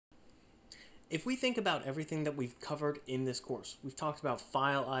if we think about everything that we've covered in this course, we've talked about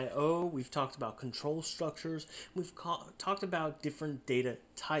file I/O, we've talked about control structures, we've talked about different data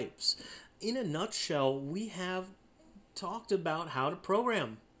types. In a nutshell, we have talked about how to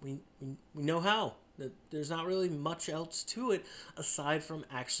program. We know how. There's not really much else to it aside from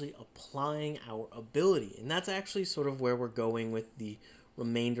actually applying our ability. And that's actually sort of where we're going with the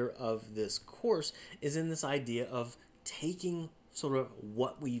remainder of this course, is in this idea of taking sort of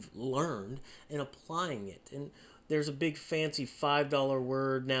what we've learned and applying it. And there's a big fancy $5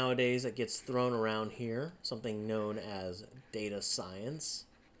 word nowadays that gets thrown around here, something known as data science.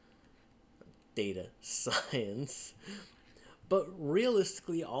 Data science. But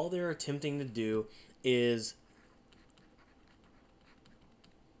realistically, all they're attempting to do is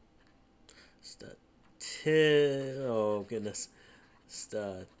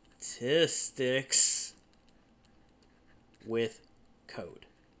statistics with code.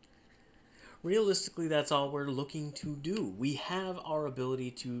 Realistically, that's all we're looking to do. We have our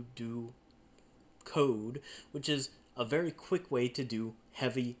ability to do code, which is a very quick way to do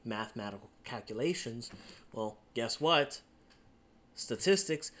heavy mathematical calculations. Well, guess what?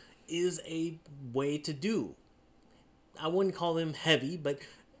 Statistics is a way to do, I wouldn't call them heavy, but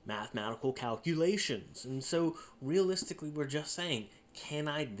mathematical calculations. And so realistically, we're just saying, can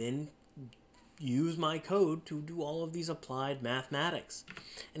I then use my code to do all of these applied mathematics?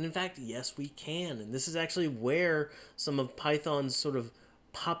 And in fact, yes, we can. And this is actually where some of Python's sort of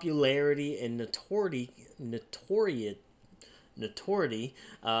popularity and notoriety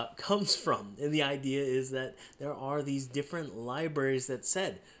comes from. And the idea is that there are these different libraries that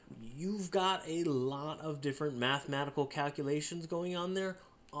said, you've got a lot of different mathematical calculations going on there.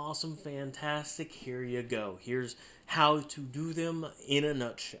 Awesome, fantastic, here you go. Here's how to do them in a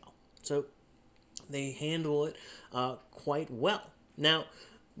nutshell. So they handle it quite well. Now,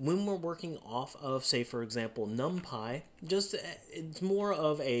 when we're working off of, say, for example, NumPy, it's more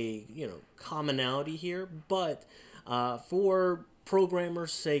of a commonality here, but for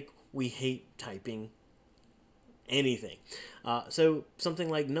programmers' sake, we hate typing anything. So something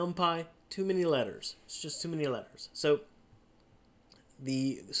like NumPy, too many letters. It's just too many letters. So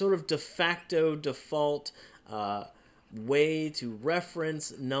the sort of de facto default way to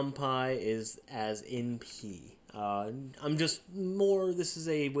reference NumPy is as NP. This is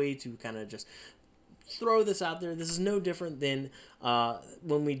a way to kind of just throw this out there. This is no different than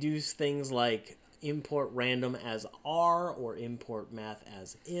when we do things like import random as R or import math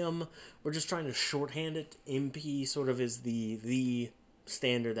as M. We're just trying to shorthand it. MP sort of is the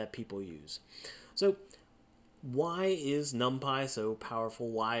standard that people use. So why is NumPy so powerful?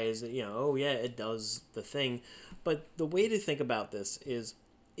 Why is it, oh yeah, it does the thing. But the way to think about this is,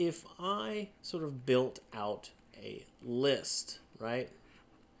 if I sort of built out a list, right?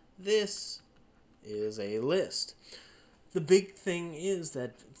 This is a list. The big thing is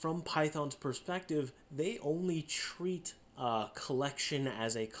that from Python's perspective, they only treat a collection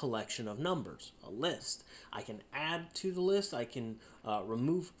as a collection of numbers, a list. I can add to the list, I can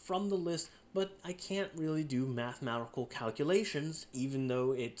remove from the list, but I can't really do mathematical calculations, even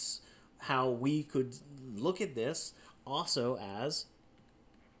though it's how we could look at this also as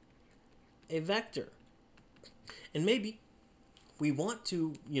a vector. And maybe we want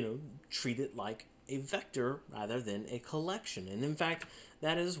to, treat it like a vector rather than a collection. And in fact,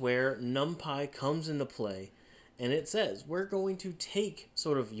 that is where NumPy comes into play. And it says, we're going to take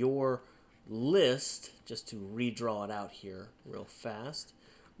sort of your list, just to redraw it out here real fast.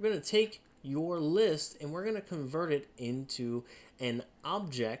 We're going to take your list and we're going to convert it into an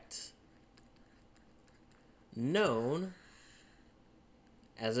object known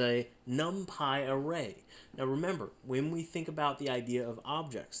as a NumPy array. Now remember, when we think about the idea of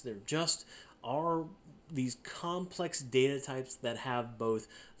objects, they're just these complex data types that have both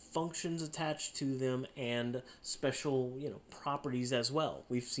functions attached to them and special properties as well.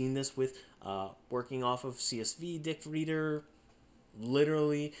 We've seen this with working off of CSV, dict reader,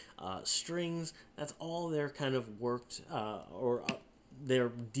 literally strings. That's all they're kind of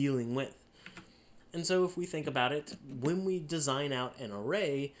they're dealing with. And so if we think about it, when we design out an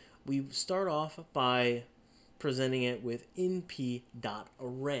array, we start off by presenting it with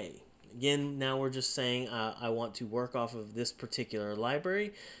np.array. Again, now we're just saying I want to work off of this particular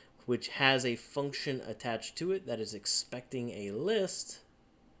library, which has a function attached to it that is expecting a list,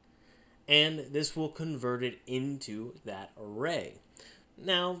 and this will convert it into that array.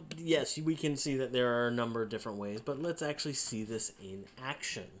 Now, yes, we can see that there are a number of different ways, but let's actually see this in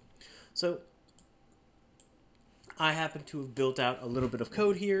action. So I happen to have built out a little bit of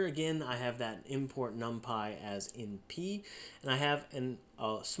code here. Again, I have that import NumPy as NP, and I have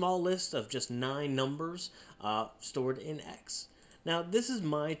a small list of just 9 numbers stored in X. Now, this is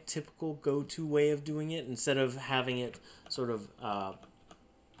my typical go-to way of doing it. Instead of having it sort of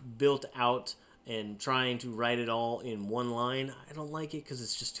built out and trying to write it all in one line, I don't like it because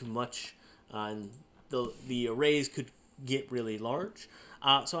it's just too much, and the arrays could get really large.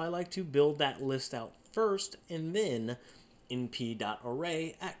 So I like to build that list out first, and then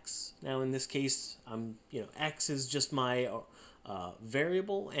np.array x. Now in this case, x is just my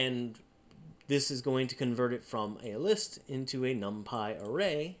variable, and this is going to convert it from a list into a NumPy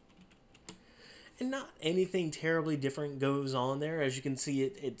array. And not anything terribly different goes on there. As you can see,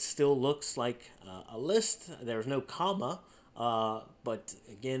 it still looks like a list. There's no comma, but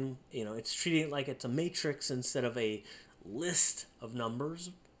again, it's treating it like it's a matrix instead of a list of numbers.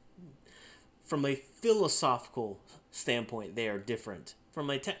 From a philosophical standpoint, they are different. From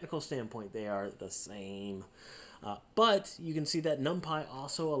a technical standpoint, they are the same. But you can see that NumPy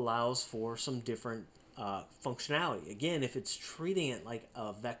also allows for some different functionality. Again, if it's treating it like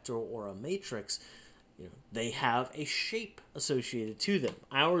a vector or a matrix, they have a shape associated to them.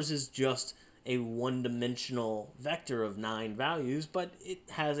 Ours is just a one-dimensional vector of 9 values, but it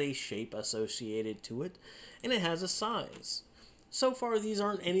has a shape associated to it, and it has a size. So far, these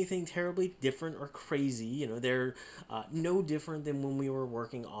aren't anything terribly different or crazy. They're no different than when we were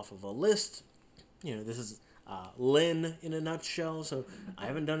working off of a list. This is len in a nutshell, so I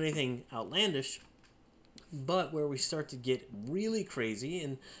haven't done anything outlandish. But where we start to get really crazy,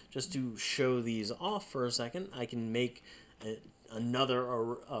 and just to show these off for a second, I can make another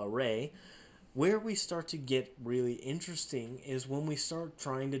array. Where we start to get really interesting is when we start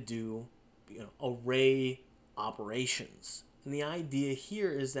trying to do array operations. And the idea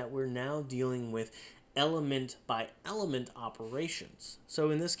here is that we're now dealing with element by element operations. So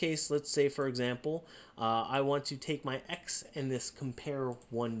in this case, let's say, for example, I want to take my x and this compare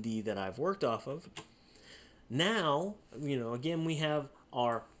 1D that I've worked off of. Now, again, we have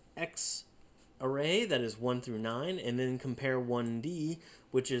our x array that is 1 through 9, and then compare 1D,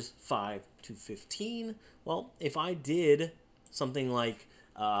 which is 5 to 15. Well, if I did something like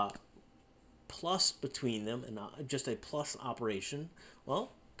plus between them, and just a plus operation,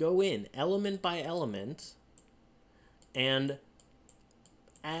 well, go in element by element and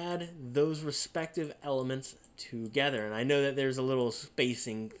add those respective elements together. And I know that there's a little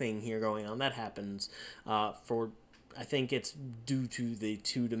spacing thing here going on. That happens for, I think it's due to the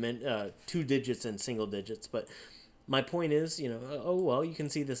two digits and single digits. But my point is, oh, well, you can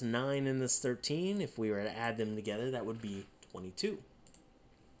see this 9 and this 13. If we were to add them together, that would be 22.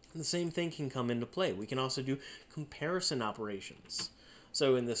 The same thing can come into play. We can also do comparison operations.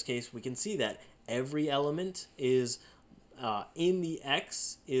 So in this case, we can see that every element is in the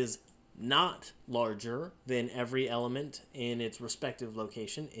X is not larger than every element in its respective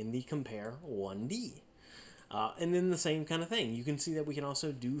location in the compare 1D. And then the same kind of thing. You can see that we can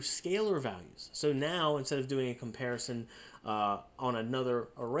also do scalar values. So now, instead of doing a comparison on another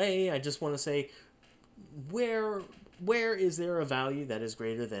array, I just want to say, where is there a value that is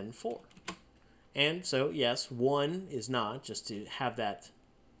greater than 4? And so, yes, 1 is not, just to have that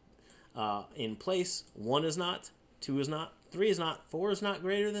in place. 1 is not, 2 is not, 3 is not, 4 is not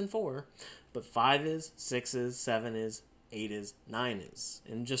greater than 4, but 5 is, 6 is, 7 is, 8 is, 9 is.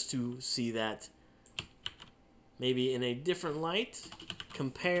 And just to see that maybe in a different light,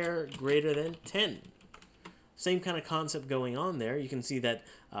 compare greater than 10. Same kind of concept going on there. You can see that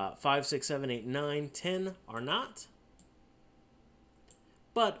 5, 6, 7, 8, 9, 10 are not,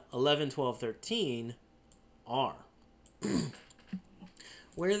 but 11, 12, 13 are.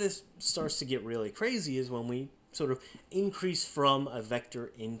 Where this starts to get really crazy is when we sort of increase from a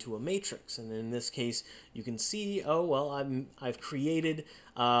vector into a matrix. And in this case, you can see, oh, well, I've created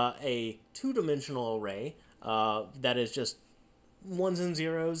a two-dimensional array that is just ones and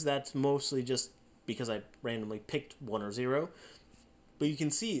zeros. That's mostly just because I randomly picked 1 or 0. But you can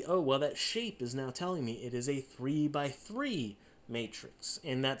see, oh, well, that shape is now telling me it is a 3 by 3 matrix.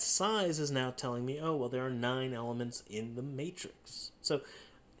 And that size is now telling me, oh, well, there are 9 elements in the matrix. So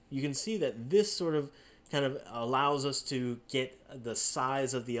you can see that this sort of kind of allows us to get the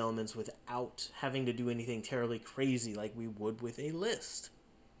size of the elements without having to do anything terribly crazy like we would with a list.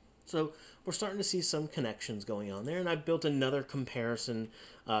 So we're starting to see some connections going on there, and I've built another comparison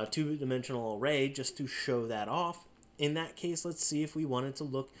two-dimensional array just to show that off. In that case, let's see if we wanted to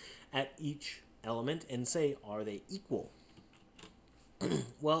look at each element and say, are they equal?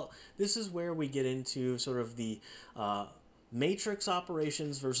 Well, this is where we get into sort of the matrix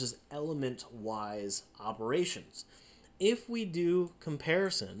operations versus element-wise operations. If we do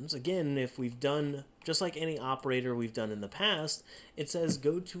comparisons, again, if we've done, just like any operator we've done in the past, it says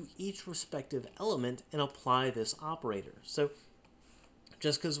go to each respective element and apply this operator. So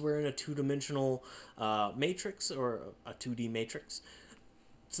just because we're in a two-dimensional matrix or a 2D matrix,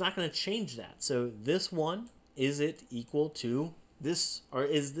 it's not going to change that. So this one, is it equal to this, or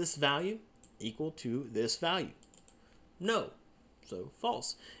is this value equal to this value? No. So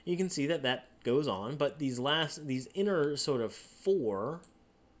false. You can see that that goes on, but these inner sort of 4,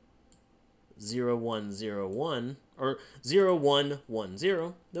 0, 1, 0, 1, or 0, 1, 1,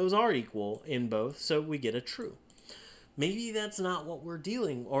 0, those are equal in both, so we get a true. Maybe that's not what we're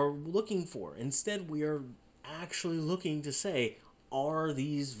dealing or looking for. Instead, we are actually looking to say, are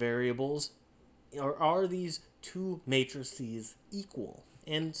these variables, or are these two matrices equal?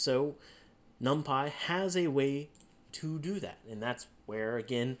 And so NumPy has a way to do that, and that's where,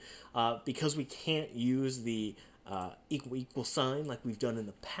 again, because we can't use the equal sign like we've done in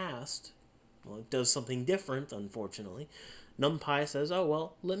the past, well, it does something different, unfortunately. NumPy says, oh,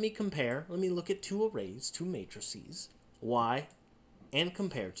 well, let me look at two arrays, two matrices, y and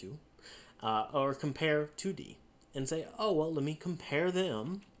compare to, or compare 2D, and say, oh, well, let me compare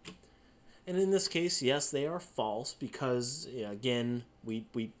them. And in this case, yes, they are false because, again,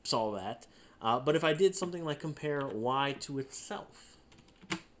 we saw that. But if I did something like compare y to itself,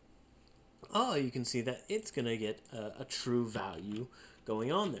 oh, you can see that it's going to get a true value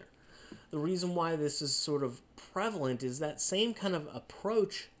going on there. The reason why this is sort of prevalent is that same kind of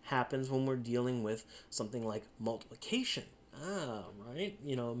approach happens when we're dealing with something like multiplication. Right?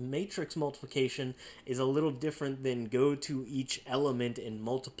 Matrix multiplication is a little different than go to each element and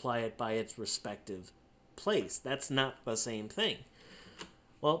multiply it by its respective place. That's not the same thing.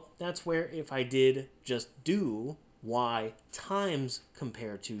 Well, that's where if I did just do y times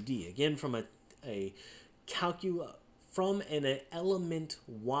compare 2D, again from an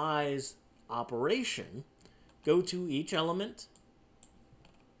element-wise operation, go to each element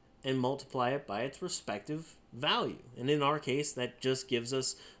and multiply it by its respective value. And in our case, that just gives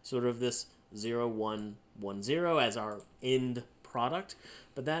us sort of this 0, 1, 1, 0 as our end product.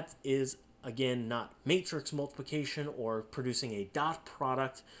 But that is, again, not matrix multiplication or producing a dot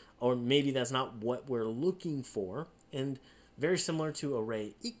product, or maybe that's not what we're looking for. And very similar to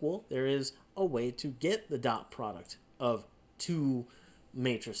array equal, there is a way to get the dot product of two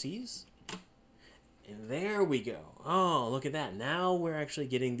matrices. And there we go. Oh, look at that. Now we're actually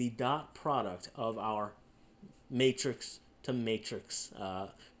getting the dot product of our matrix to matrix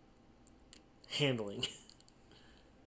handling.